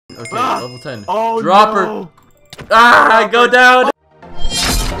Okay, level 10. Oh, Drop no. her. Ah, go down.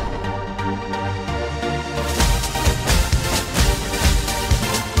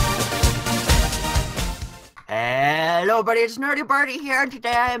 Hello, buddy. It's NerdieBirdie here, and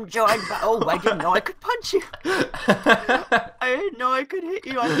today I am joined by. Oh, I didn't know I could punch you. I didn't know I could hit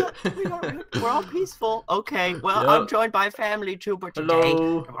you. I thought we're all peaceful. Okay, well, Yep. I'm joined by family too, but today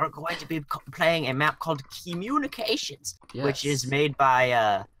Hello. we're going to be playing a map called Keymmunications, which is Yes. made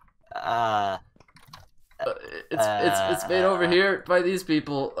by It's made over here by these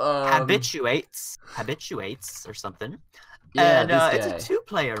people. Habituates or something. Yeah, And this it's guy. a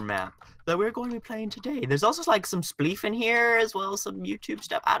two-player map that we're going to be playing today. There's also like some spleef in here as well as some YouTube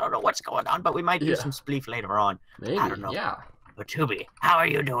stuff. I don't know what's going on, but we might do some spleef later on. Maybe. I don't know. Yeah. But Tubi, how are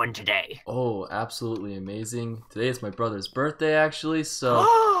you doing today? Oh, absolutely amazing. Today is my brother's birthday, actually.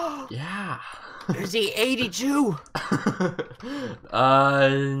 So yeah. Is he 82?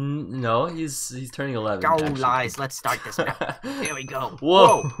 No, he's turning 11. Oh, actually. lies. Let's start this map. Here we go.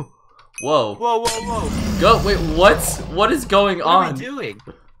 Whoa. Whoa. Whoa. Whoa. Go. Wait. What is going on? What are we doing?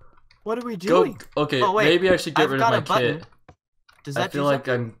 What are we doing? Go. Okay. Oh, wait. Maybe I should get rid of my button. kit. Does that I feel like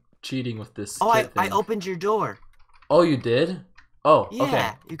I'm cheating with this. Oh, kit I thing. opened your door. Oh, you did? Oh, Yeah, okay.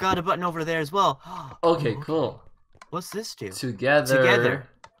 you got a button over there as well. Okay, cool. What's this do? Together.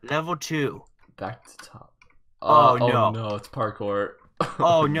 Level 2. Back to top. Oh, no. Oh no, it's parkour.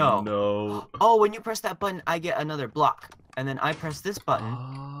 Oh, no. No. Oh, when you press that button, I get another block. And then I press this button.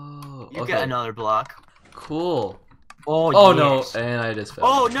 Oh, You get another block. Cool. Oh, Oh yes. no, and I just fell.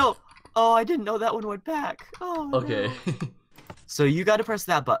 Oh, no. Oh, I didn't know that one went back. Oh, Okay. no. So you got to press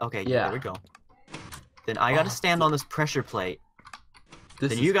that button. Okay, Yeah. there we go. Then I got to stand on this pressure plate. This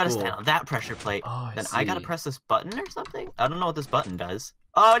Then you got to cool. stand on that pressure plate. Oh, Then see. I got to press this button or something? I don't know what this button does.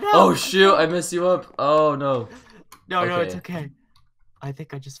 Oh, no. Oh shoot, I messed you up. Oh no. No, Okay. it's okay. I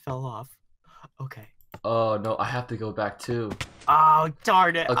think I just fell off. Okay. Oh no, I have to go back too. Oh,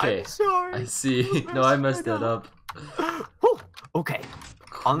 darn it. Okay. I'm sorry. I see. No, I messed that up. Whew. Okay.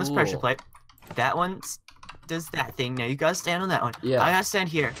 On this pressure Cool. plate, that one does that thing. Now you gotta stand on that one. Yeah. I gotta stand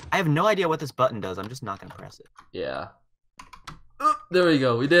here. I have no idea what this button does. I'm just not gonna press it. Yeah. There we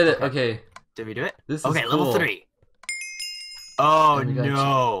go. We did it. Okay. Did we do it? This is Okay, cool. level 3. Oh And we got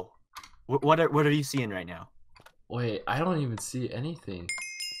no. What are you seeing right now? Wait, I don't even see anything.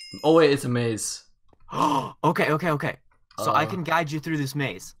 Oh wait, it's a maze. Okay. So I can guide you through this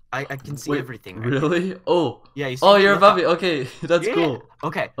maze. I can see Wait, everything. Right Really? now. Oh. Yeah. You see Oh, me? you're Look above up. me. Okay, that's Yeah. cool.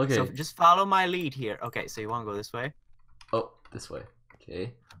 Okay. Okay. So just follow my lead here. Okay. So you want to go this way? Oh, this way.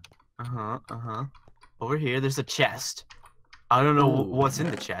 Okay. Over here, there's a chest. I don't know Ooh. what's in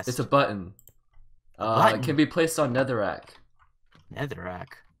the chest. It's a button. Button? It can be placed on netherrack. Netherrack.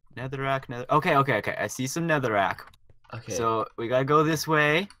 Okay. I see some netherrack. Okay. So we gotta go this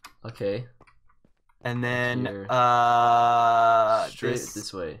way, Okay. and then Here. Straight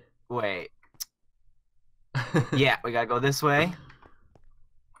this way. Wait. Yeah, we gotta go this way,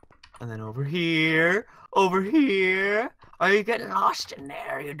 and then over here. Are you getting lost in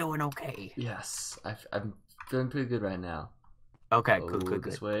there? You're doing okay. Yes, I'm feeling pretty good right now. Okay, Oh, good.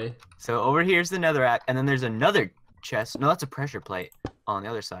 This way. So over here's the netherrack, and then there's another chest. No, that's a pressure plate on the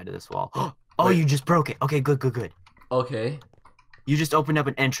other side of this wall. Oh, Wait. you just broke it. Okay, good. Okay. You just opened up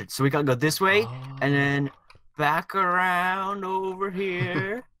an entrance. So we gotta go this way, and Oh. then back around over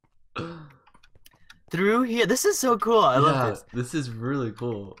here. Through here. This is so cool. I love this. This is really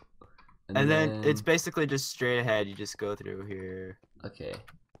cool. And then it's basically just straight ahead. You just go through here. Okay.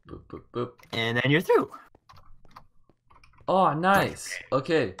 Boop boop boop. And then you're through. Oh, nice.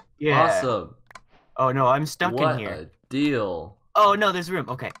 Okay. Yeah. Awesome. Oh no, I'm stuck What in here. a deal. Oh no, there's room.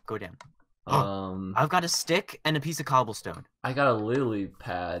 Okay, go down. I I've got a stick and a piece of cobblestone. got a lily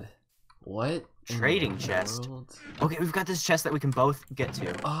pad. What? in Trading the chest. world? Okay, we've got this chest that we can both get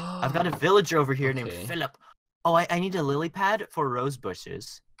to. Oh. I've got a villager over here named Okay. Philip. Oh, I need a lily pad for rose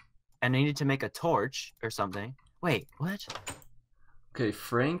bushes. And I needed to make a torch or something. Wait, what? Okay,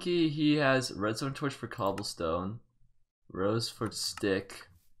 Frankie, he has redstone torch for cobblestone, rose for stick,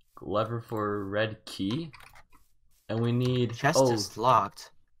 lever for red key, and we need. Chest is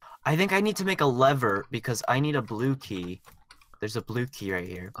locked. I think I need to make a lever because I need a blue key. There's a blue key right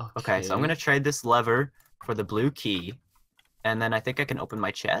here. Okay, so I'm gonna trade this lever for the blue key, and then I think I can open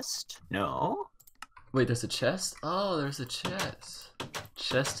my chest. No. Wait, there's a chest? Oh, there's a chest.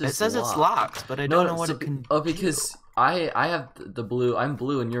 Chest is It says locked. it's locked, but I don't know what so, it can because I have the blue. I'm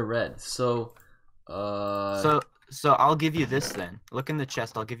blue and you're red. So So I'll give you this then. Look in the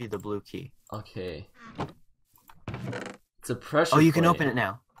chest. I'll give you the blue key. okay. It's a pressure Oh, you can plate. open it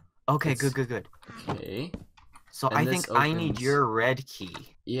now. Okay, It's- good. Okay. So And I this think I need opens- your red key.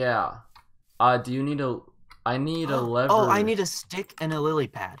 Yeah. Do you need a... I need a lever. Oh, I need a stick and a lily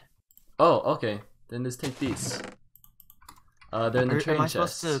pad. Oh, okay. Then just take these. They're in the train Am I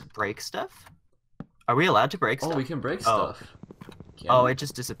chest. supposed to break stuff? Are we allowed to break stuff? Oh, we can break Oh. stuff. Oh, it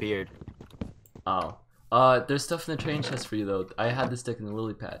just disappeared. Oh. There's stuff in the train chest for you though. I had the stick and the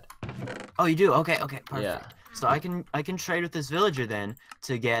lily pad. Oh, you do? Okay, okay, perfect. Yeah. So I can trade with this villager then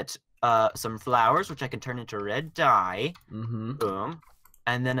to get some flowers, which I can turn into red dye. Mm-hmm. Boom.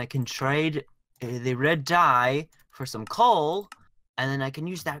 And then I can trade the red dye for some coal, and then I can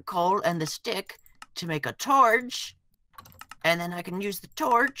use that coal and the stick to make a torch, and then I can use the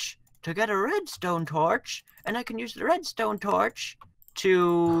torch to get a redstone torch, and I can use the redstone torch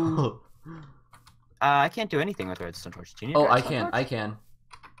to... I can't do anything with redstone torch. Do you need a redstone torch? I can.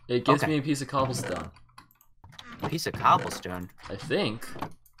 It gives Okay. me a piece of cobblestone. A piece of cobblestone. I think.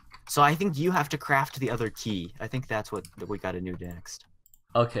 So I think you have to craft the other key. I think that's what we got to do next.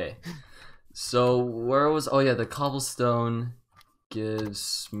 Okay. So where was... Oh yeah, the cobblestone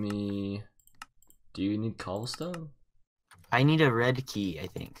gives me... Do you need cobblestone? I need a red key, I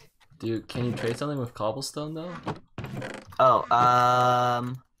think. Can you trade something with cobblestone though? Oh,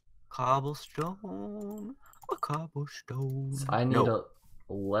 cobblestone. A cobblestone. So I need a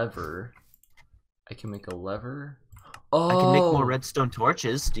lever. I can make a lever. I can make more Oh! redstone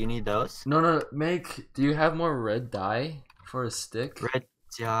torches. Do you need those? No. Do you have more red dye for a stick? Red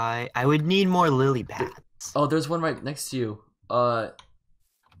dye. I would need more lily pads. Oh, there's one right next to you. Or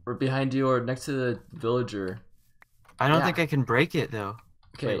behind you, or next to the villager. I don't Yeah. think I can break it though.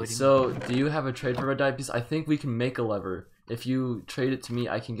 Okay, Wait, so do you have a trade for red dye? Because I think we can make a lever. If you trade it to me,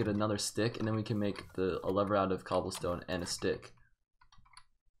 I can get another stick, and then we can make a lever out of cobblestone and a stick.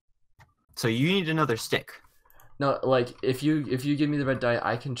 So you need another stick. No, like if you give me the red dye,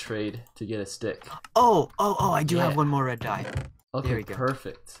 I can trade to get a stick. Oh, I do have Yeah. one more red dye. Okay, There we go.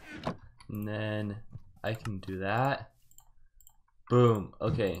 perfect. And then I can do that. Boom.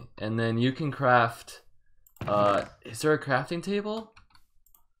 Okay, and then you can craft. Is there a crafting table?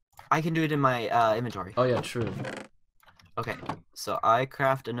 I can do it in my inventory. Oh yeah, true. Okay, so I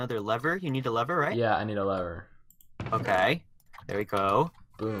craft another lever. You need a lever, right? Yeah, I need a lever. Okay, there we go.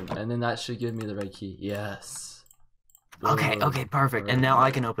 Boom, and then that should give me the red key. Yes. Okay, Boom. okay, perfect. And now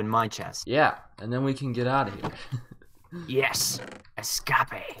I can open my chest. Yeah, and then we can get out of here. Yes,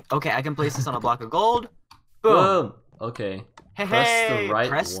 escape. Okay, I can place this on a block of gold. Boom. Boom. Okay. Hey, Press the right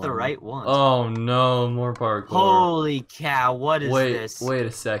press the one. right one. Oh no, more parkour. Holy cow! What is this? Wait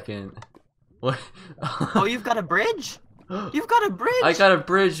a second. What? Oh, you've got a bridge? You've got a bridge. I got a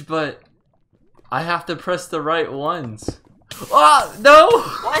bridge, but I have to press the right ones. Ah, no!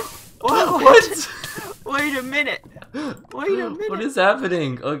 What? What? Wait a minute. Wait a minute. What is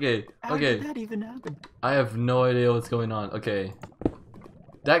happening? Okay, How okay. did that even happen? I have no idea what's going on. Okay.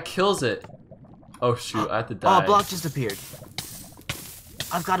 That kills it. Oh shoot, I have to die. Oh, a block just appeared.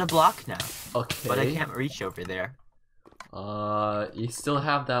 I've got a block now. Okay. But I can't reach over there. You still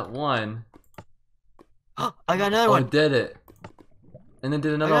have that one. I got another Oh, one. it did it. And then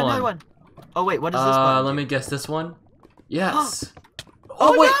did I another got one. another one. Oh wait, what is this one? Let me guess this one. Yes.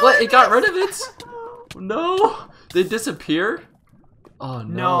 Oh, wait, no, what? It got rid of it? No. They disappeared? Oh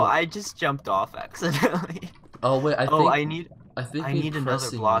no. No, I just jumped off accidentally. Oh wait, I think I need another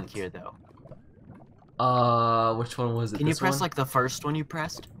block here though. Which one was it? Can you This press one? like the first one you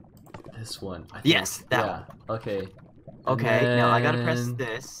pressed? This one? I think. Yes, that yeah. Okay. Okay, now I gotta press then-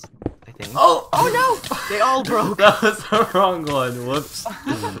 this, I think. Oh! Oh no! They all broke! That was the wrong one. Whoops.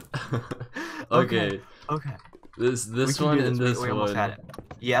 Okay. Okay. This We can one do and this we one. almost had it.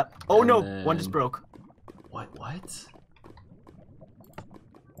 Yep. Oh And no! then- One just broke. What?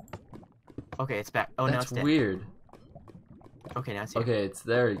 Okay, it's back. Oh, now That's it's dead. weird. Okay, now it's here. Okay, it's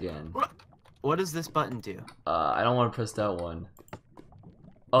there again. What does this button do? I don't want to press that one.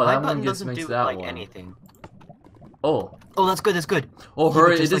 Oh, My that one button gets doesn't makes do that like one. anything. Oh. Oh, that's good. That's good. Oh, Keep it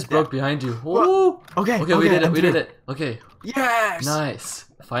hurry! It just just like broke that. behind you. Woo! Okay. Okay, we did it. I'm We through. did it. Okay. Yes. Nice.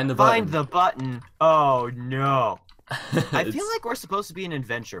 Find the button. Find the button. Oh no. I feel It's- like we're supposed to be in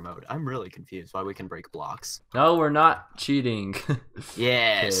adventure mode. I'm really confused why we can break blocks. No, we're not cheating.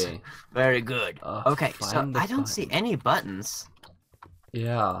 Yes. Okay. Very good. Okay, so find the I don't see button. any buttons.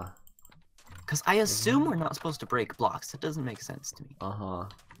 Yeah. Because I assume we're not supposed to break blocks. That doesn't make sense to me. Uh-huh.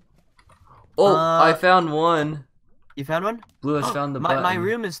 Oh, I found one. You found one? Blue has found the button. My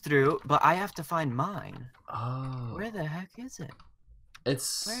room is through, but I have to find mine. Oh. Where the heck is it?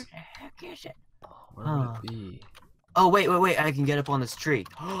 It's... Where the heck is it? Where would it be? Oh, wait. I can get up on this tree.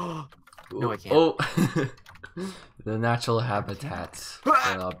 No, I can't. Oh. The natural habitat for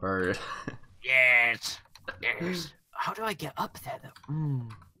a bird. Yes. Yes. How do I get up there though?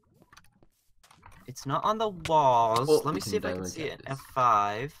 It's not on the walls. Oh, Let me see if I can see it.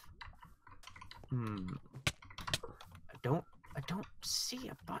 F5. I don't see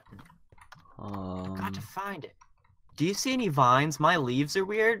a button. Got to find it. Do you see any vines? My leaves are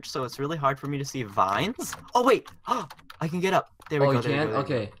weird, so it's really hard for me to see vines. Oh wait! I can get up. There we go. You can? There we go.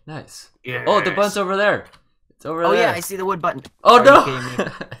 Okay, nice. Yes. Oh, the button's over there. It's over there. Oh yeah, I see the wood button. Oh Are no! you kidding me?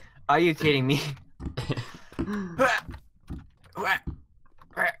 Are you kidding me?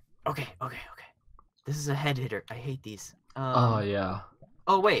 Okay. This is a head hitter. I hate these. Oh yeah.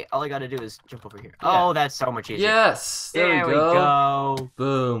 Oh wait, all I gotta do is jump over here. Yeah. Oh, that's so much easier. Yes! There we go.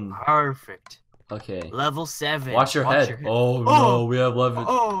 Boom. Perfect. Okay. Level 7. Watch your head. Oh no, we have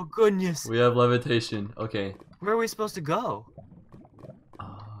Oh goodness. We have levitation. Okay. Where are we supposed to go?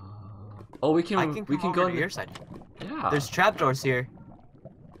 Oh, we can go to your side. Yeah. There's trapdoors here.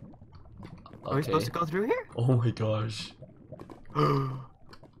 Okay. Are we supposed to go through here? Oh my gosh.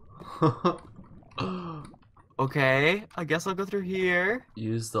 Okay, I guess I'll go through here.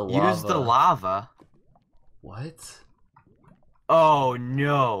 Use the lava. Use the lava. What? Oh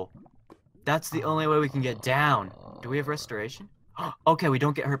no. That's the only way we can get down. Do we have restoration? Okay, we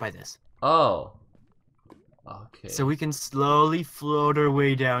don't get hurt by this. Oh. Okay. So we can slowly float our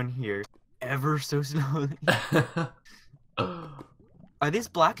way down here. Ever so slowly. Are these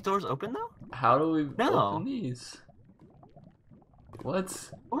black doors open though? How do we open these? What?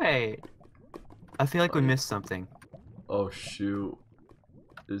 Wait. I feel like we missed something. Oh shoot.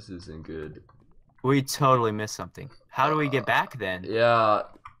 This isn't good. We totally missed something. How do we get back then? Yeah,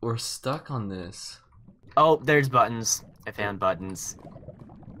 we're stuck on this. Oh, there's buttons. I found buttons.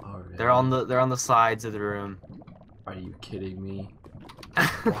 Oh, really? They're on the sides of the room. Are you kidding me?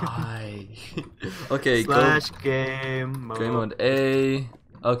 Why? Okay, game mode. Game mode A.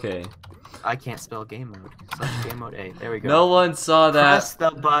 Okay. I can't spell game mode. / game mode A. There we go. No one saw that. Press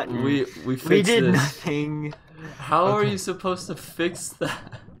the button. We fixed We did this. nothing. How are you supposed to fix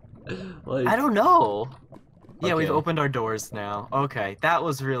that? Like, I don't know. Yeah, we've Okay. opened our doors now. Okay, that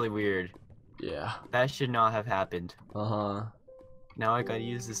was really weird. Yeah. That should not have happened. Uh-huh. Now I gotta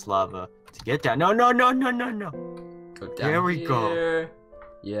use this lava to get down. No. Go down There we go.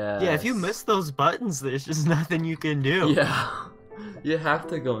 Yeah. Yeah, if you miss those buttons, there's just nothing you can do. Yeah. You have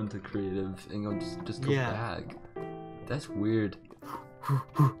to go into creative and go just go Yeah. back. That's weird.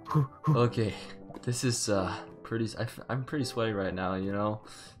 Okay. This is pretty I'm pretty sweaty right now, you know.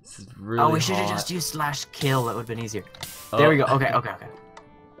 This is really Oh, we should have hot. just used /kill. That would have been easier. There we go. Okay.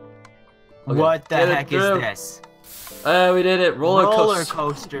 What the Get it heck is through. this? We did it. Roller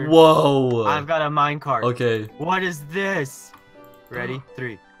coaster. Whoa. Whoa. I've got a minecart. Okay. What is this? Ready?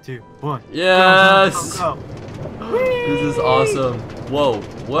 3, 2, 1. Yes. Go. This is awesome. Whoa.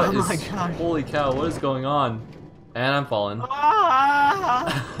 What Oh is? my gosh. Holy cow! What is going on? And I'm falling.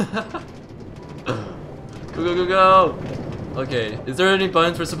 Ah! Go. Okay. Is there any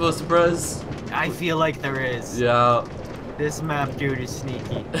buttons we're supposed to press? I feel like there is. Yeah. This map dude is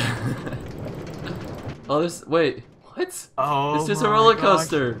sneaky. Oh, wait. What? Oh, It's just a my roller gosh.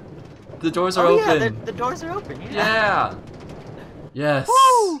 coaster. The doors are Oh open. yeah, the doors are open. Yeah. Yes.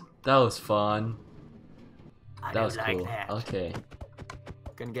 Woo! That was fun. I That was don't like cool. that. Okay.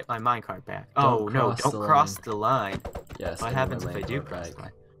 Gonna get my minecart back. Don't Oh no, cross don't the cross line. the line. Yes. What I happens need if my I do landmark cross the back.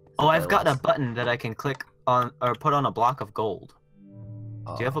 line? Oh, I've got a button that I can click on or put on a block of gold.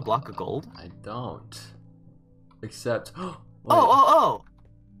 Do you have a block of gold? I don't. Except. Wait. Oh!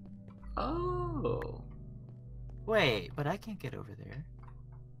 Oh. Wait, but I can't get over there.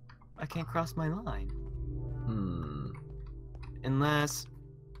 I can't cross my line. Unless.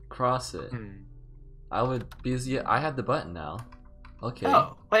 Cross it. I would because I have the button now. Okay.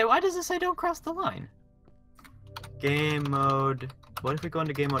 Oh, wait, why does it say don't cross the line? Game mode. What if we go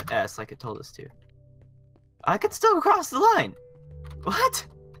into game mode S like it told us to? I could still cross the line. What?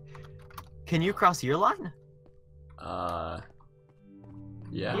 Can you cross your line? Yeah.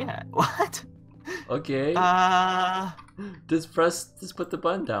 Yeah. What? Okay. Just put the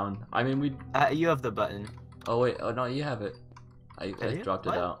button down. I mean, You have the button. Oh wait. Oh no, you have it. I dropped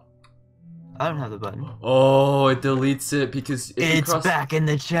it out. I don't have the button. Oh, it deletes it because It's back in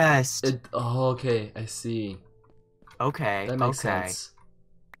the chest. Oh, okay. I see. Okay. That makes sense.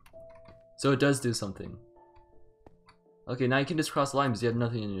 So it does do something. Okay, now you can just cross the line because you have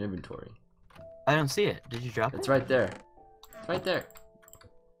nothing in your inventory. I don't see it. Did you drop it? It's right there. It's right there.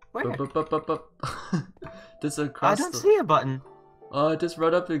 Where? Just across. I don't see a button. Just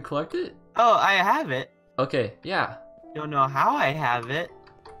run up and collect it. Oh, I have it. Okay. Yeah. Don't know how I have it.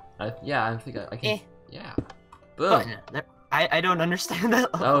 Yeah, I think I can. Yeah. Boom. Button. There. I don't understand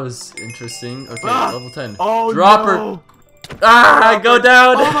that. That was interesting. Okay, Ah! level 10. Oh Dropper. no! Ah, Dropper. go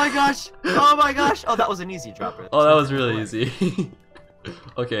down. Oh my gosh! Oh my gosh! Oh, that was an easy dropper. Oh, that was really easy.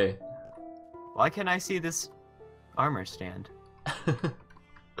 Okay. Why can't I see this armor stand?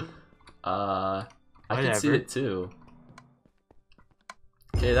 I can see Whatever. it too.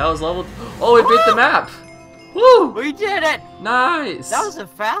 Okay, that was level. Oh, we beat the map. Woo! We did it! Nice. That was a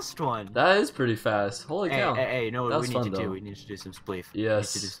fast one. That is pretty fast. Holy Hey, cow. hey, you know That what was we need fun, to do? though. We need to do some spleef.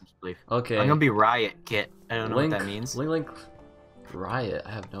 Yes. We need to do some spleef. Okay. I'm gonna be Riot Kit. I don't know what that means. Link Riot.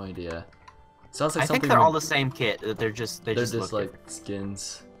 I have no idea. Sounds like I something. think they're all the same kit. They're just They're just look like different.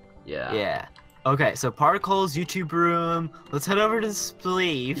 skins. Yeah. Yeah. Okay, so particles, YouTube room. Let's head over to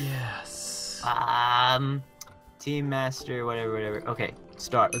spleef. Yes. Team master, whatever. Okay,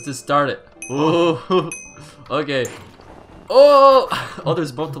 start. Let's just start it. Ooh. Okay. Oh! Oh,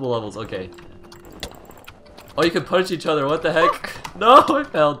 there's multiple levels. Okay. Oh, you can punch each other. What the heck? No, I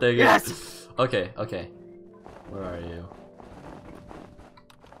fell. Dang it. Yes. Okay. Where are you?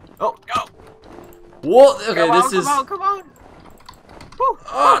 Oh no! Whoa! Okay, Come on! Woo.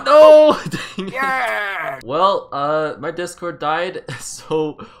 Oh no! Dang it. Yeah! Well, my Discord died,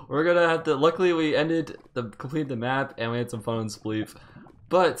 so we're gonna have to. Luckily, we completed the map, and we had some fun on Spleef.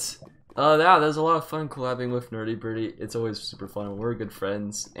 But yeah, there's a lot of fun collabing with NerdieBirdie. It's always super fun, and we're good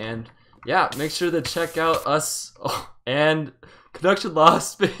friends. And yeah, make sure to check out us and Conduction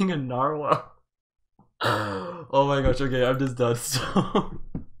Lost being a narwhal. Oh my gosh! Okay, I'm just done. So,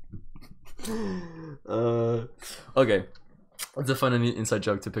 okay. It's a fun inside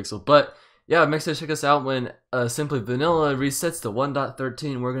joke to Pixxle, but yeah, make sure to check us out when Simply Vanilla resets to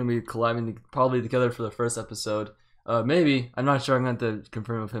 1.13. We're gonna be collabing probably together for the first episode. Maybe, I'm not sure. I'm going to have to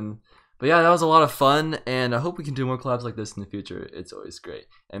confirm with him. But yeah, that was a lot of fun, and I hope we can do more collabs like this in the future. It's always great.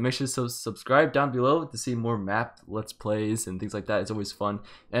 And make sure to subscribe down below to see more map let's plays and things like that. It's always fun,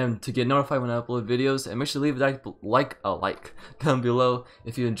 and to get notified when I upload videos. And make sure to leave a like down below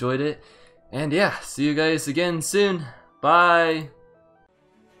if you enjoyed it. And yeah, see you guys again soon. Bye.